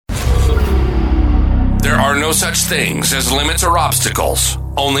There are no such things as limits or obstacles,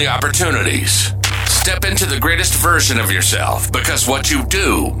 only opportunities. Step into the greatest version of yourself because what you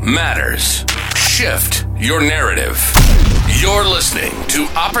do matters. Shift your narrative. You're listening to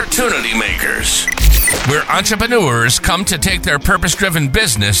Opportunity Makers, where entrepreneurs come to take their purpose-driven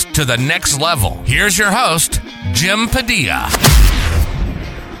business to the next level. Here's your host, Jim Padilla.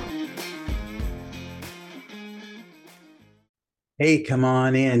 Hey, come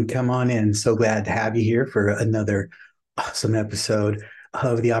on in. So glad to have you here for another awesome episode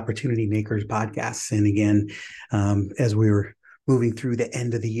of the Opportunity Makers podcast. And again, as we were moving through the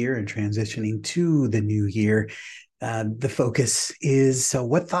end of the year and transitioning to the new year, the focus is, so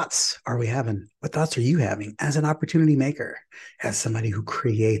what thoughts are we having? What thoughts are you having as an opportunity maker, as somebody who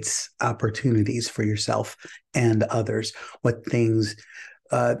creates opportunities for yourself and others? What things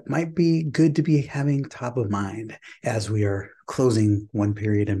might be good to be having top of mind as we are closing one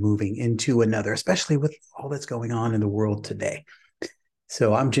period and moving into another, especially with all that's going on in the world today.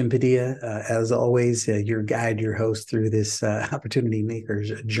 So I'm Jim Padilla, as always, your guide, your host through this Opportunity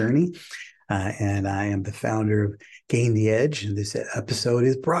Makers journey. And I am the founder of Gain the Edge. And this episode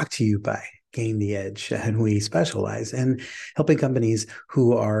is brought to you by Gain the Edge. And we specialize in helping companies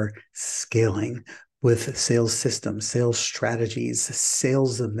who are scaling with sales systems, sales strategies,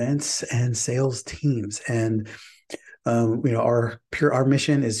 sales events, and sales teams. And our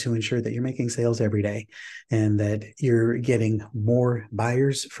mission is to ensure that you're making sales every day and that you're getting more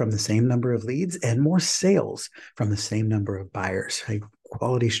buyers from the same number of leads and more sales from the same number of buyers. Right?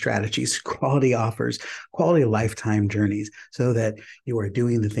 Quality strategies, quality offers, quality lifetime journeys, so that you are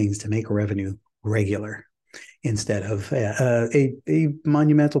doing the things to make revenue regular instead of a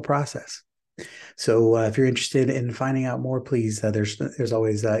monumental process. So if you're interested in finding out more, please, there's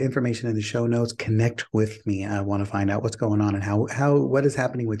always information in the show notes. Connect with me. I want to find out what's going on and what is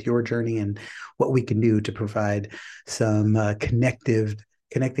happening with your journey and what we can do to provide some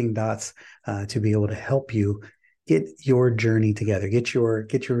connecting dots to be able to help you get your journey together, get your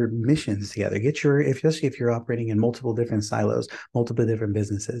missions together, especially if you're operating in multiple different silos, multiple different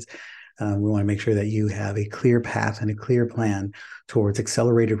businesses. We want to make sure that you have a clear path and a clear plan towards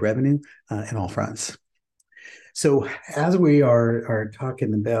accelerated revenue in all fronts. So as we are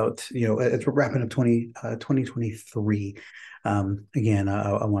talking about, as we're wrapping up 2023, again,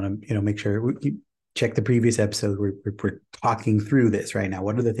 I want to, make sure you check the previous episode. We're talking through this right now.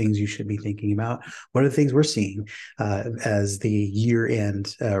 What are the things you should be thinking about? What are the things we're seeing as the year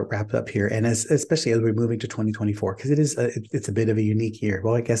end wrapped up here, and especially as we're moving to 2024, because it's a bit of a unique year.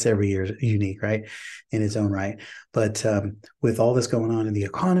 Well, I guess every year is unique, right, in its own right. But with all this going on in the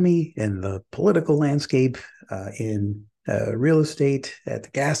economy and the political landscape, in real estate, at the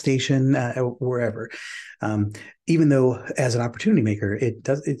gas station, wherever. Even though as an opportunity maker,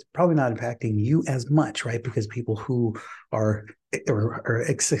 it's probably not impacting you as much, right? Because people who are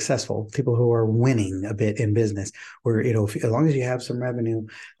successful, people who are winning a bit in business, where, as long as you have some revenue,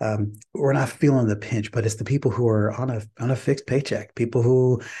 we're not feeling the pinch. But it's the people who are on a fixed paycheck, people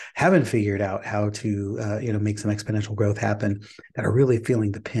who haven't figured out how to, make some exponential growth happen, that are really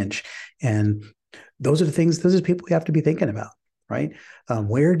feeling the pinch. And those are the people we have to be thinking about, right?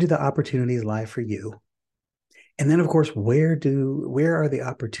 Where do the opportunities lie for you? And then, of course, where are the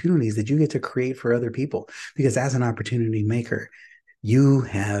opportunities that you get to create for other people? Because as an opportunity maker, you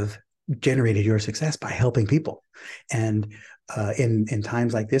have generated your success by helping people. And in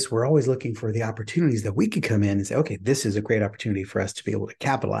times like this, we're always looking for the opportunities that we could come in and say, okay, this is a great opportunity for us to be able to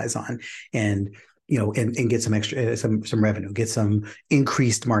capitalize on and get some extra, some revenue, get some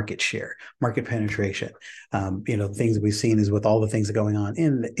increased market share, market penetration. Things that we've seen is with all the things that are going on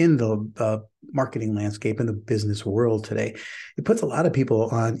in the marketing landscape in the business world today, it puts a lot of people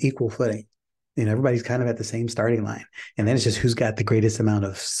on equal footing. Everybody's kind of at the same starting line. And then it's just who's got the greatest amount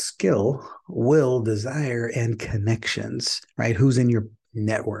of skill, will, desire, and connections, right? Who's in your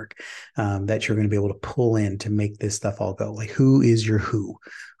network that you're going to be able to pull in to make this stuff all go. Like, who is your who?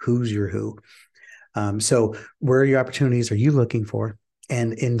 Who's your who? So where are your opportunities are you looking for?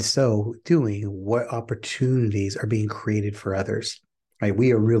 And in so doing, what opportunities are being created for others, right?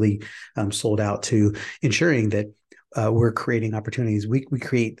 We are really sold out to ensuring that we're creating opportunities. We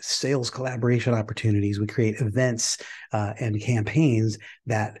create sales collaboration opportunities. We create events and campaigns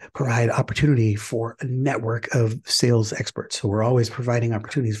that provide opportunity for a network of sales experts. So we're always providing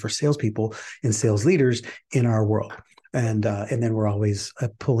opportunities for salespeople and sales leaders in our world. And then we're always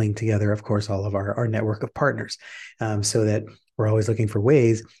pulling together, of course, all of our network of partners, so that we're always looking for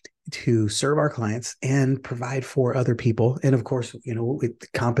ways to serve our clients and provide for other people. And of course, it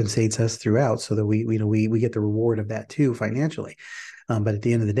compensates us throughout, so that we get the reward of that too financially. But at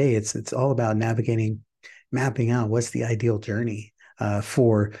the end of the day, it's all about navigating mapping out what's the ideal journey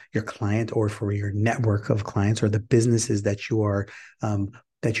for your client or for your network of clients or the businesses that you are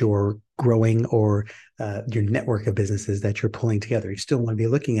growing, or your network of businesses that you're pulling together. You still want to be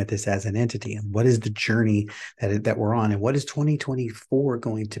looking at this as an entity, and what is the journey that we're on, and what is 2024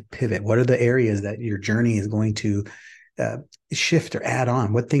 going to pivot? What are the areas that your journey is going to shift or add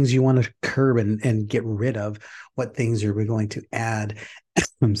on? What things you want to curb and get rid of? What things are we going to add?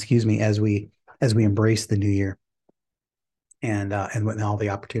 Excuse me, as we embrace the new year and all the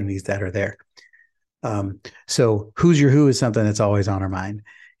opportunities that are there. So who's your who is something that's always on our mind,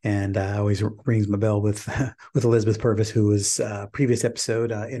 and always rings my bell with with Elizabeth Purvis, who was previous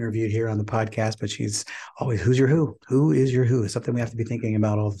episode interviewed here on the podcast. But she's always, who's your who is your who is something we have to be thinking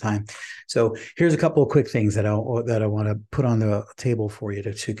about all the time. So here's a couple of quick things that I want to put on the table for you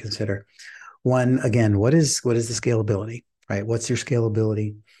to consider. One, again, what is the scalability, right? What's your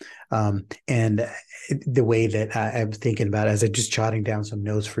scalability? And the way that I'm thinking about it, as I'm just jotting down some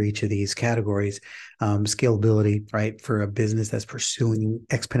notes for each of these categories, scalability, right? For a business that's pursuing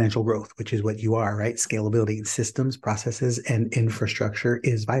exponential growth, which is what you are, right? Scalability in systems, processes, and infrastructure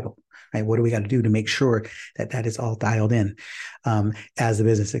is vital, right? What do we got to do to make sure that is all dialed in? As the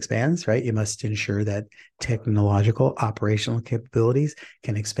business expands, right? You must ensure that technological operational capabilities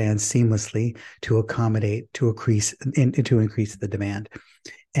can expand seamlessly to accommodate, to increase the demand.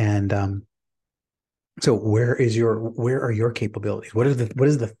 And so where are your capabilities? What is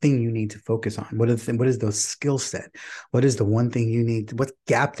the thing you need to focus on? What is the skill set? What is the one thing you need? What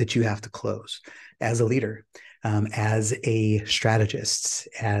gap that you have to close as a leader, as a strategist,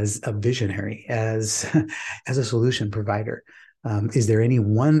 as a visionary, as as a solution provider? Is there any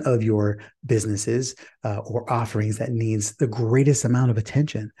one of your businesses or offerings that needs the greatest amount of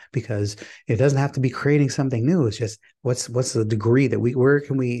attention? Because it doesn't have to be creating something new. It's just what's the degree that where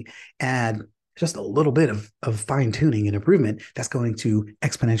can we add just a little bit of fine tuning and improvement that's going to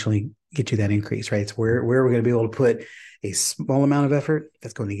exponentially get you that increase, right? It's where we're going to be able to put a small amount of effort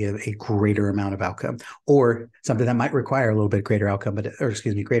that's going to give a greater amount of outcome, or something that might require a little bit greater outcome,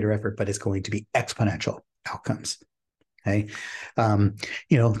 greater effort, but it's going to be exponential outcomes. Okay.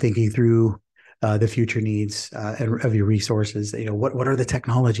 Thinking through the future needs of your resources. What are the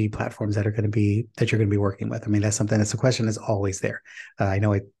technology platforms that you're going to be working with? I mean, that's a question that's always there. I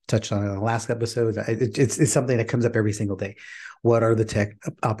know I touched on it in the last episode. It's something that comes up every single day. What are the tech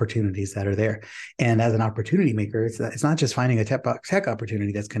opportunities that are there? And as an opportunity maker, it's not just finding a tech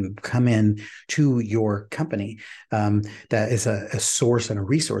opportunity that's going to come in to your company, that is a source and a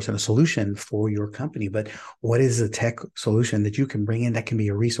resource and a solution for your company, but what is a tech solution that you can bring in that can be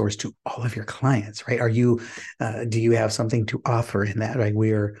a resource to all of your clients, right? Do you have something to offer in that, right?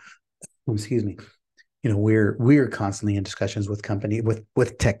 Excuse me. We're constantly in discussions with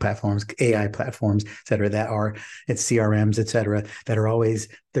with tech platforms, AI platforms, et cetera, it's CRMs, et cetera, that are always,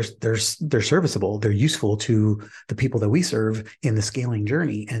 they're serviceable, they're useful to the people that we serve in the scaling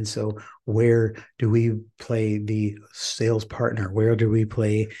journey. And so where do we play the sales partner? Where do we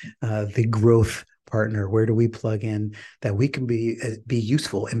play the growth partner? Where do we plug in that we can be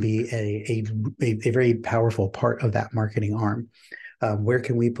useful and be a very powerful part of that marketing arm? Where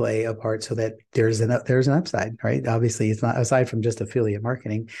can we play a part so that there's an upside, right? Obviously, it's not, aside from just affiliate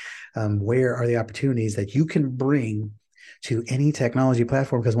marketing. Where are the opportunities that you can bring to any technology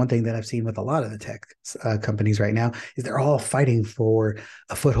platform? Because one thing that I've seen with a lot of the tech companies right now is they're all fighting for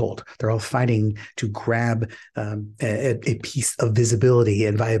a foothold. They're all fighting to grab a piece of visibility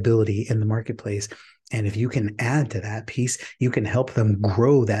and viability in the marketplace. And if you can add to that piece, you can help them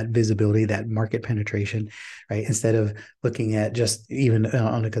grow that visibility, that market penetration, right? Instead of looking at just even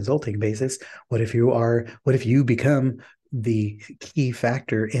on a consulting basis, what if you become the key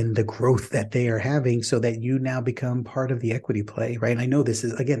factor in the growth that they are having, so that you now become part of the equity play, right? And I know this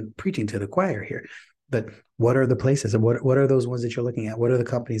is, again, preaching to the choir here, but what are the places, and what are those ones that you're looking at? What are the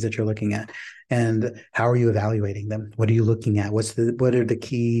companies that you're looking at, and how are you evaluating them? What are you looking at? What are the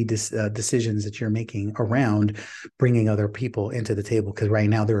key decisions that you're making around bringing other people into the table? Because right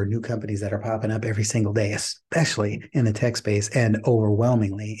now there are new companies that are popping up every single day, especially in the tech space and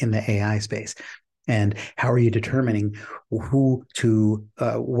overwhelmingly in the AI space. And how are you determining what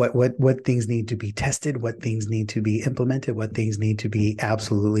things need to be tested, what things need to be implemented, what things need to be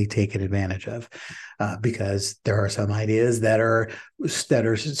absolutely taken advantage of? Because there are some ideas that are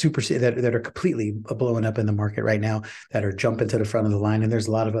completely blowing up in the market right now, that are jumping to the front of the line, and there's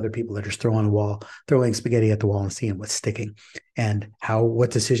a lot of other people that are just throwing spaghetti at the wall and seeing what's sticking. And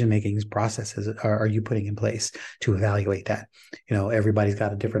what decision making processes are you putting in place to evaluate that? Everybody's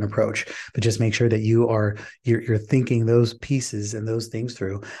got a different approach, but just make sure that you're thinking those those pieces and those things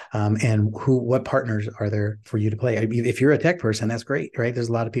through, and what partners are there for you to play. I mean, if you're a tech person, that's great, right? There's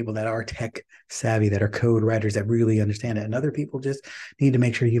a lot of people that are tech savvy, that are code writers, that really understand it, and other people just need to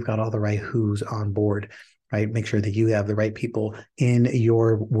make sure you've got all the right who's on board. Right. Make sure that you have the right people in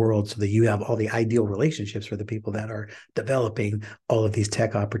your world so that you have all the ideal relationships for the people that are developing all of these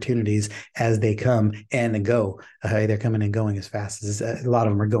tech opportunities as they come and go. They're coming and going as fast as a lot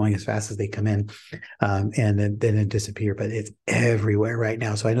of them are going as fast as they come in, and then it disappear. But it's everywhere right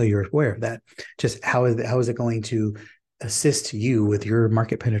now. So I know you're aware of that. Just how is it going to assist you with your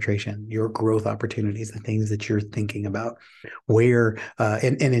market penetration, your growth opportunities, the things that you're thinking about, where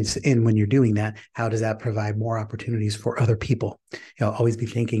and when you're doing that, how does that provide more opportunities for other people? Always be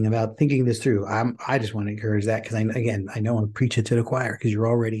thinking this through. I just want to encourage that, because I know I'm preaching to the choir because you're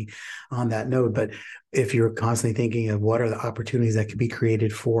already on that node. But if you're constantly thinking of what are the opportunities that could be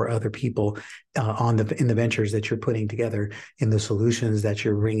created for other people in the ventures that you're putting together, in the solutions that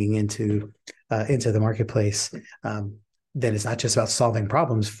you're bringing into the marketplace, then it's not just about solving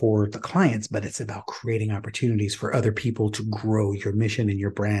problems for the clients, but it's about creating opportunities for other people to grow your mission and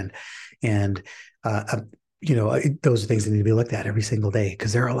your brand. And those are things that need to be looked at every single day,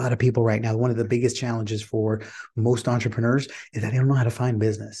 because there are a lot of people right now. One of the biggest challenges for most entrepreneurs is that they don't know how to find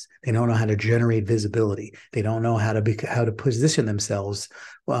business. They don't know how to generate visibility. They don't know how to position themselves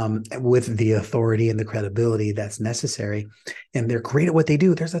with the authority and the credibility that's necessary. And they're great at what they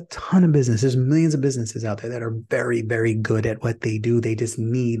do. There's a ton of business. There's millions of businesses out there that are very, very good at what they do. They just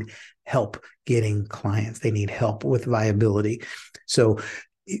need help getting clients. They need help with viability. So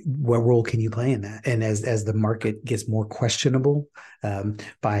what role can you play in that? And as the market gets more questionable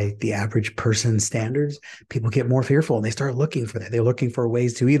by the average person's standards, people get more fearful and they start looking for that. They're looking for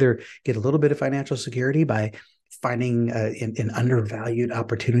ways to either get a little bit of financial security by finding an undervalued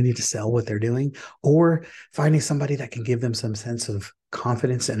opportunity to sell what they're doing, or finding somebody that can give them some sense of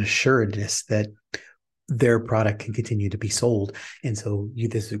confidence and assuredness that their product can continue to be sold. And so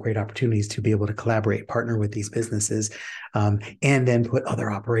this is great opportunities to be able to collaborate, partner with these businesses, and then put other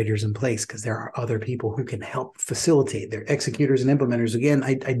operators in place, because there are other people who can help facilitate. Their executors and implementers. Again,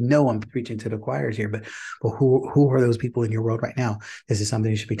 I know I'm preaching to the choirs here, but who are those people in your world right now? This is something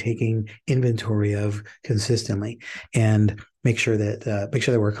you should be taking inventory of consistently, and make sure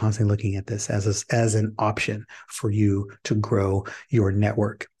that we're constantly looking at this as an option for you to grow your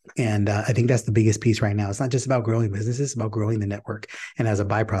network. And I think that's the biggest piece right now. It's not just about growing businesses, it's about growing the network. And as a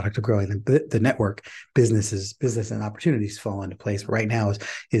byproduct of growing the network, business and opportunities fall into place. But right now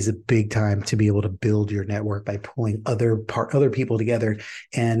is a big time to be able to build your network by pulling other people together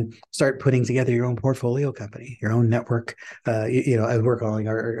and start putting together your own portfolio company, your own network. As we're calling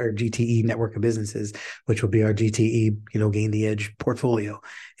our GTE network of businesses, which will be our GTE, Gain the Edge portfolio.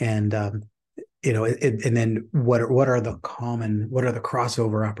 And and then what are the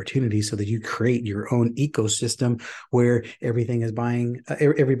crossover opportunities, so that you create your own ecosystem where everybody's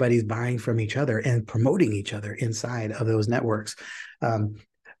buying from each other and promoting each other inside of those networks. I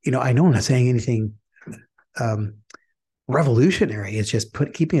know I'm not saying anything revolutionary. It's just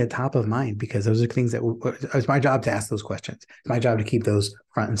keeping it top of mind, because those are things that it's my job to ask those questions. It's my job to keep those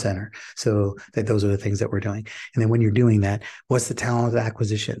front and center, so that those are the things that we're doing. And then when you're doing that, what's the talent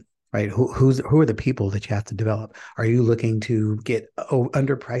acquisition? Right? Who are the people that you have to develop? Are you looking to get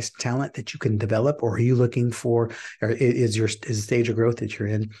underpriced talent that you can develop, or are you looking for? Or is the stage of growth that you're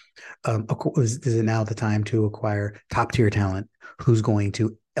in? Is it now the time to acquire top tier talent who's going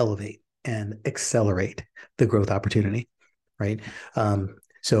to elevate and accelerate the growth opportunity? Right.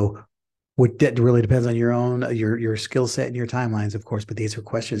 So that really depends on your skill set and your timelines, of course. But these are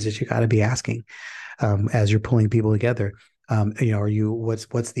questions that you got to be asking as you're pulling people together.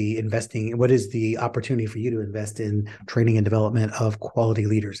 What's the investing? What is the opportunity for you to invest in training and development of quality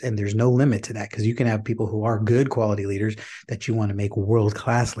leaders? And there's no limit to that, because you can have people who are good quality leaders that you want to make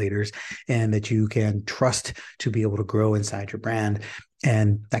world-class leaders, and that you can trust to be able to grow inside your brand.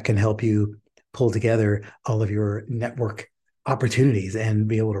 And that can help you pull together all of your network opportunities and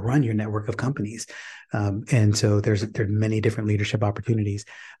be able to run your network of companies. And so there's many different leadership opportunities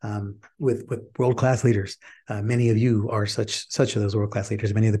with world-class leaders. Many of you are such of those world-class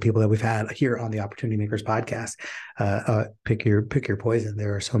leaders. Many of the people that we've had here on the Opportunity Makers podcast, pick your poison.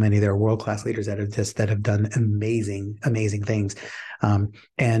 There are so many. There are world-class leaders that have done amazing things.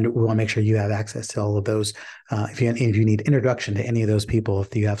 And we want to make sure you have access to all of those. If you need introduction to any of those people,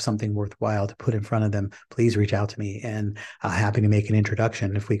 if you have something worthwhile to put in front of them, please reach out to me, and happy to make an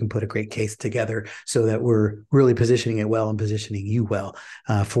introduction if we can put a great case together, so that we're really positioning it well and positioning you well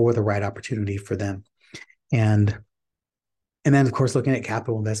for the right opportunity for them. And then, of course, looking at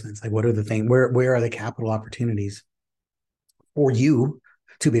capital investments, like what are the things, where are the capital opportunities for you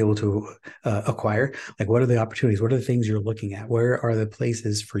to be able to acquire. Like, what are the opportunities? What are the things you're looking at? Where are the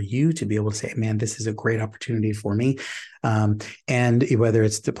places for you to be able to say, man, this is a great opportunity for me? And whether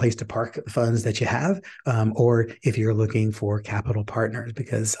it's the place to park the funds that you have, or if you're looking for capital partners,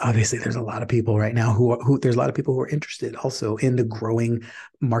 because obviously there's a lot of people right now who there's a lot of people who are interested also in the growing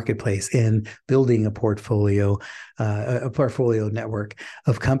marketplace, in building a portfolio network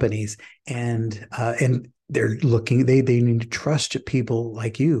of companies, and they're looking, they need to trust people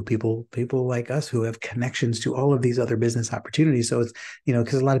like you, people like us who have connections to all of these other business opportunities. So it's,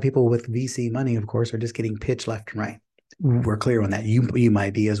 because a lot of people with VC money, of course, are just getting pitched left and right. We're clear on that. You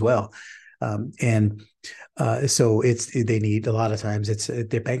might be as well. And so they need, a lot of times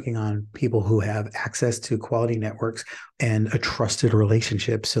they're banking on people who have access to quality networks and a trusted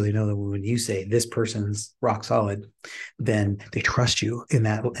relationship, so they know that when you say this person's rock solid, then they trust you in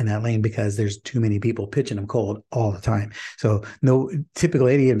that lane, because there's too many people pitching them cold all the time. So no,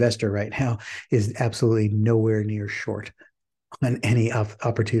 typically any investor right now is absolutely nowhere near short on any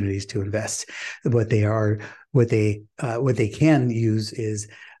opportunities to invest. What they can use is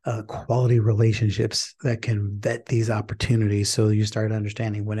quality relationships that can vet these opportunities. So you start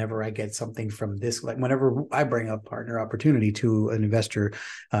understanding, whenever I get something from this, like whenever I bring a partner opportunity to an investor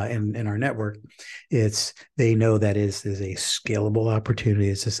in our network, they know that is a scalable opportunity.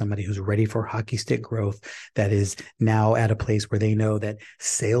 It's to somebody who's ready for hockey stick growth, that is now at a place where they know that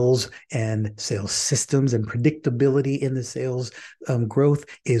sales and sales systems and predictability in the sales growth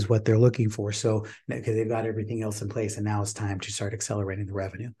is what they're looking for. So because they've got everything else in place, and now it's time to start accelerating the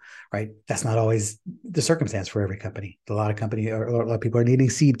revenue. Right? That's not always the circumstance for every company. A lot of people are needing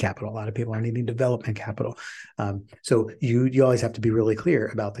seed capital. A lot of people are needing development capital. So you always have to be really clear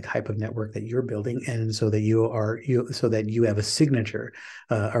about the type of network that you're building, and so that you have a signature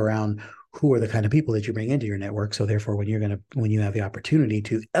around who are the kind of people that you bring into your network. So therefore, when you have the opportunity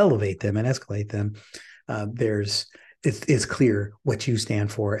to elevate them and escalate them, it's clear what you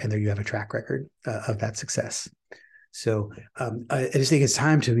stand for, and there you have a track record of that success. So I just think it's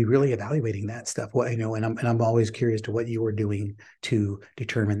time to be really evaluating that stuff. And I'm always curious to what you are doing to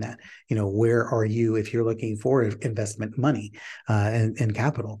determine that. Where are you if you're looking for investment money and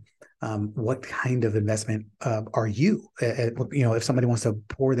capital? What kind of investment are you? If somebody wants to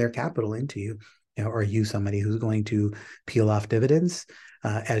pour their capital into you, are you somebody who's going to peel off dividends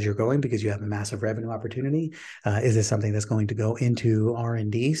as you're going because you have a massive revenue opportunity? Is this something that's going to go into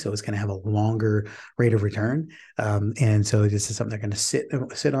R&D, so it's going to have a longer rate of return? And so this is something they're going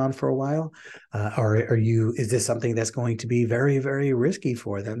to sit on for a while. Or is this something that's going to be very, very risky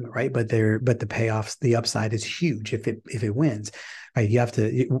for them, right? But the payoffs, the upside is huge if it wins. Right,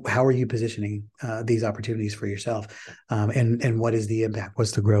 how are you positioning these opportunities for yourself, and what is the impact?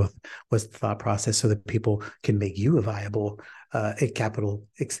 What's the growth? What's the thought process, so that people can make you a viable capital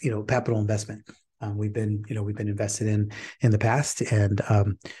investment? We've been invested in the past, and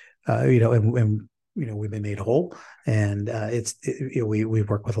we've been made whole, and we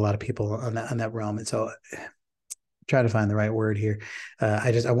work with a lot of people on that realm, and so. Try to find the right word here.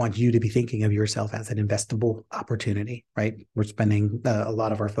 I want you to be thinking of yourself as an investable opportunity, right? We're spending a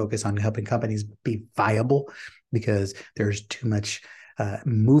lot of our focus on helping companies be viable, because there's too much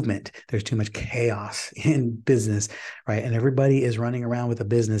movement. There's too much chaos in business, right? And everybody is running around with a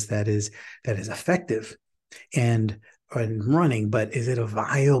business that is effective and running, but is it a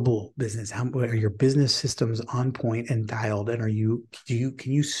viable business? Are your business systems on point and dialed? And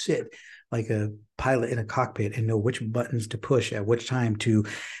can you sit like a pilot in a cockpit and know which buttons to push at which time to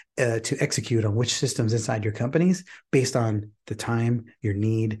execute on which systems inside your companies, based on the time, your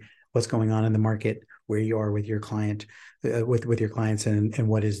need, what's going on in the market, where you are with your client, with your clients, and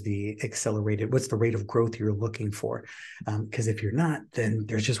what's the rate of growth you're looking for? Because if you're not, then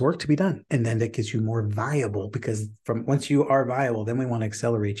there's just work to be done, and then that gets you more viable. Because once you are viable, then we want to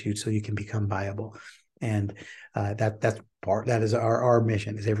accelerate you so you can become viable. And that is our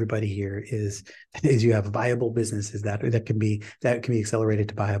mission. Is everybody here is you have viable businesses that can be accelerated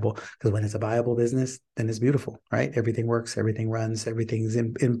to viable, because when it's a viable business, then it's beautiful, right? Everything works, everything runs, everything's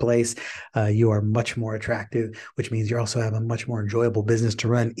in place. You are much more attractive, which means you also have a much more enjoyable business to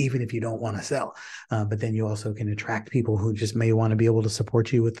run, even if you don't want to sell. But then you also can attract people who just may want to be able to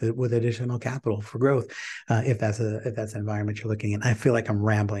support you with additional capital for growth, if that's an environment you're looking in. I feel like I'm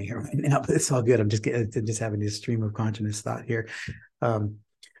rambling here right now, but it's all good. I'm just having this stream of consciousness thought here.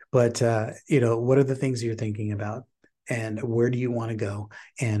 But what are the things you're thinking about, and where do you want to go,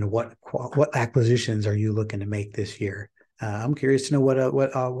 and what acquisitions are you looking to make this year? I'm curious to know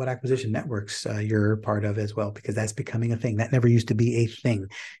what acquisition networks you're part of as well, because that's becoming a thing. That never used to be a thing.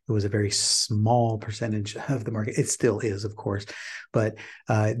 It was a very small percentage of the market. It still is, of course, but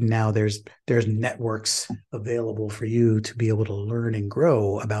now there's networks available for you to be able to learn and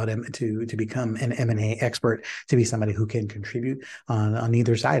grow about them, to become an M&A expert, to be somebody who can contribute on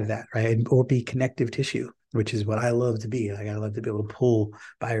either side of that, right? Or be connective tissue, which is what I love to be. Like, I love to be able to pull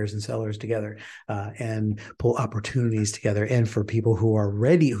buyers and sellers together, and pull opportunities together. And for people who are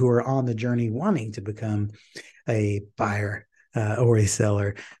ready, who are on the journey wanting to become a buyer or a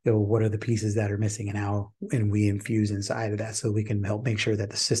seller, what are the pieces that are missing, and how, and we infuse inside of that so we can help make sure that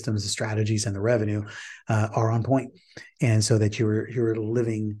the systems, the strategies, and the revenue are on point, and so that you're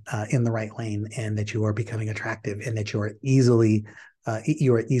living in the right lane, and that you are becoming attractive, and that you are easily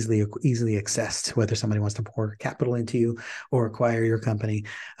accessed, whether somebody wants to pour capital into you or acquire your company,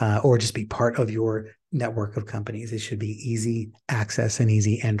 or just be part of your network of companies. It should be easy access and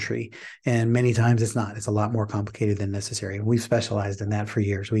easy entry. And many times it's not. It's a lot more complicated than necessary. And we've specialized in that for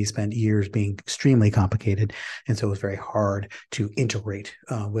years. We spent years being extremely complicated. And so it was very hard to integrate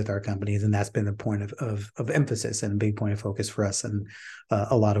with our companies. And that's been the point of emphasis and a big point of focus for us. And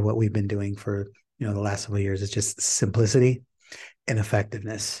a lot of what we've been doing for the last several years is just simplicity and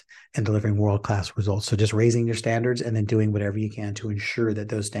effectiveness and delivering world-class results. So just raising your standards and then doing whatever you can to ensure that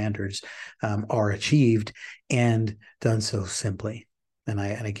those standards are achieved, and done so simply. And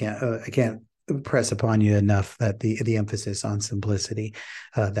I can't press upon you enough that the emphasis on simplicity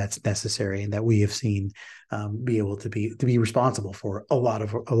that's necessary, and that we have seen be able to be responsible for a lot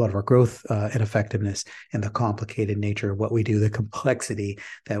of our growth and effectiveness, and the complicated nature of what we do, the complexity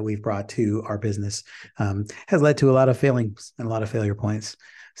that we've brought to our business has led to a lot of failings and a lot of failure points.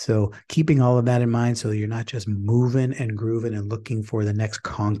 So keeping all of that in mind, so you're not just moving and grooving and looking for the next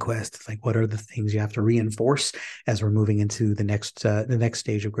conquest. It's like, what are the things you have to reinforce as we're moving into the next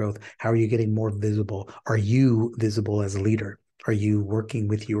stage of growth? How are you getting more visible? Are you visible as a leader? Are you working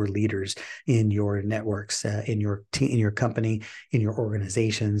with your leaders in your networks, in your team, in your company, in your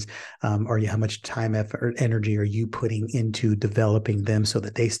organizations? How much time, effort, energy are you putting into developing them so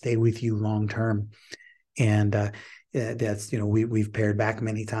that they stay with you long term? And that's, we've pared back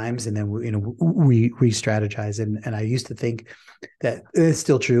many times, and then we re-strategize. And I used to think that it's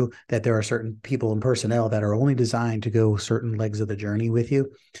still true that there are certain people and personnel that are only designed to go certain legs of the journey with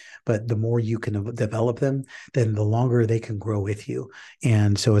you. But the more you can develop them, then the longer they can grow with you.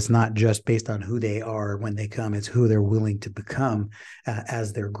 And so it's not just based on who they are when they come, it's who they're willing to become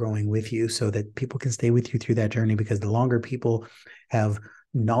as they're growing with you, so that people can stay with you through that journey. Because the longer people have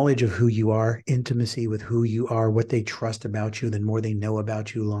knowledge of who you are, intimacy with who you are, what they trust about you, the more they know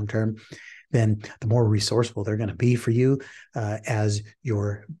about you long term, then the more resourceful they're going to be for you as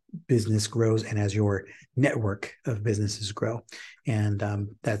your business grows and as your network of businesses grow. And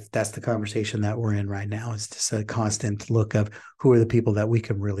that's the conversation that we're in right now. It's just a constant look of who are the people that we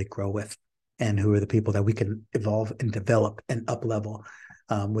can really grow with, and who are the people that we can evolve and develop and up level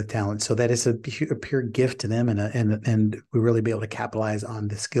with talent, so that it's a pure gift to them, and we really be able to capitalize on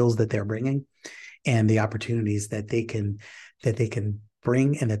the skills that they're bringing, and the opportunities that they can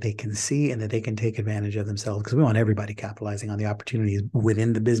bring, and that they can see, and that they can take advantage of themselves, because we want everybody capitalizing on the opportunities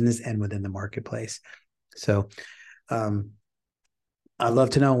within the business and within the marketplace. So I'd love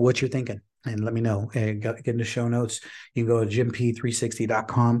to know what you're thinking, and let me know. Get in the show notes. You can go to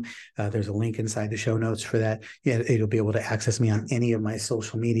jimpy360.com. There's a link inside the show notes for that. Yeah, you'll be able to access me on any of my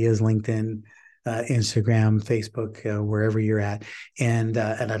social medias, LinkedIn, Instagram, Facebook, wherever you're at. And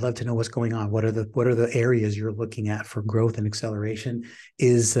I'd love to know what's going on. What are the areas you're looking at for growth and acceleration?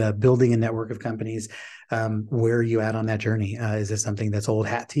 Is building a network of companies. Where are you at on that journey? Is this something that's old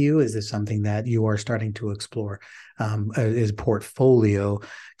hat to you? Is this something that you are starting to explore? Is portfolio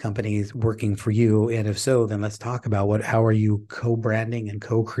companies working for you? And if so, then let's talk about how are you co-branding and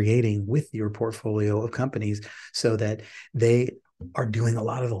co-creating with your portfolio of companies, so that they are doing a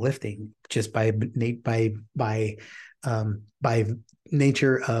lot of the lifting just by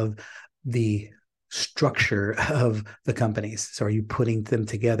nature of the structure of the companies. So are you putting them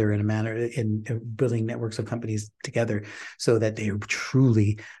together in a manner, in building networks of companies together, so that they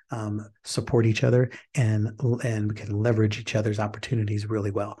truly support each other and can leverage each other's opportunities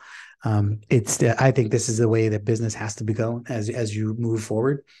really well? I think this is the way that business has to be going as you move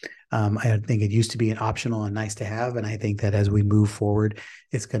forward. I think it used to be an optional and nice to have, and I think that as we move forward,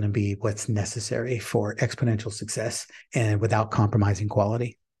 it's going to be what's necessary for exponential success, and without compromising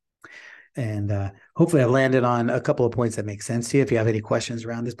quality. And hopefully I've landed on a couple of points that make sense to you. If you have any questions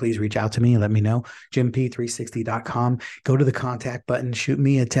around this, please reach out to me and let me know. JimP360.com. Go to the contact button, shoot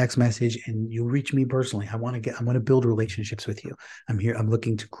me a text message, and you'll reach me personally. I want to build relationships with you. I'm here. I'm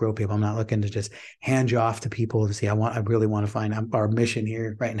looking to grow people. I'm not looking to just hand you off to people to see. I really want to find our mission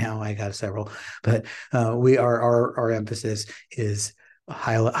here right now. I got several, but our emphasis is a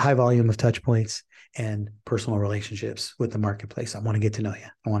high volume of touch points and personal relationships with the marketplace. I want to get to know you.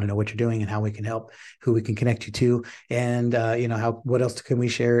 I want to know what you're doing and how we can help, who we can connect you to, and what else can we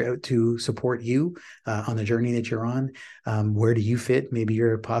share to support you on the journey that you're on. Where do you fit? Maybe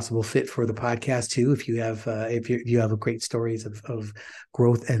you're a possible fit for the podcast too. If you have you have great stories of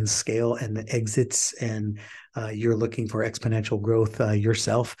growth and scale and the exits, and you're looking for exponential growth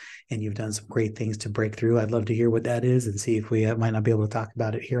yourself, and you've done some great things to break through, I'd love to hear what that is and see if we might not be able to talk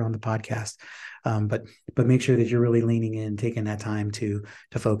about it here on the podcast. But make sure that you're really leaning in, taking that time to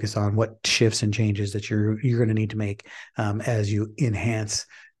focus on what shifts and changes that you're going to need to make as you enhance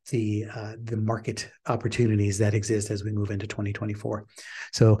the market opportunities that exist as we move into 2024.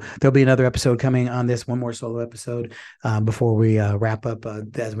 So there'll be another episode coming on this, one more solo episode before we wrap up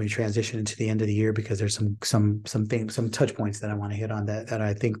as we transition into the end of the year, because there's some things, some touch points that I want to hit on that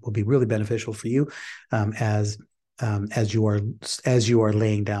I think will be really beneficial for you as you are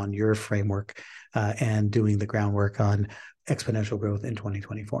laying down your framework and doing the groundwork on exponential growth in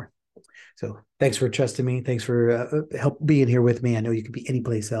 2024. So thanks for trusting me. Thanks for help being here with me. I know you could be any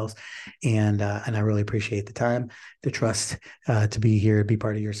place else, and I really appreciate the time, the trust to be here, be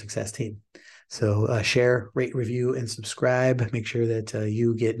part of your success team. So share, rate, review, and subscribe. Make sure that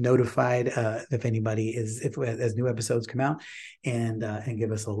you get notified if as new episodes come out, and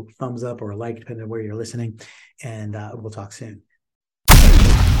give us a thumbs up or a like, depending on where you're listening. And we'll talk soon.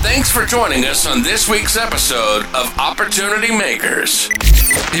 Thanks for joining us on this week's episode of Opportunity Makers.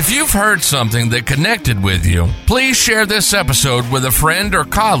 If you've heard something that connected with you, please share this episode with a friend or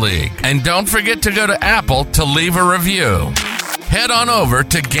colleague. And don't forget to go to Apple to leave a review. Head on over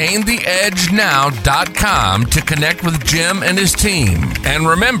to GainTheEdgeNow.com to connect with Jim and his team. And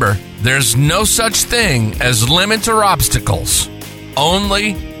remember, there's no such thing as limits or obstacles,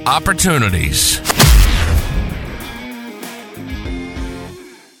 only opportunities.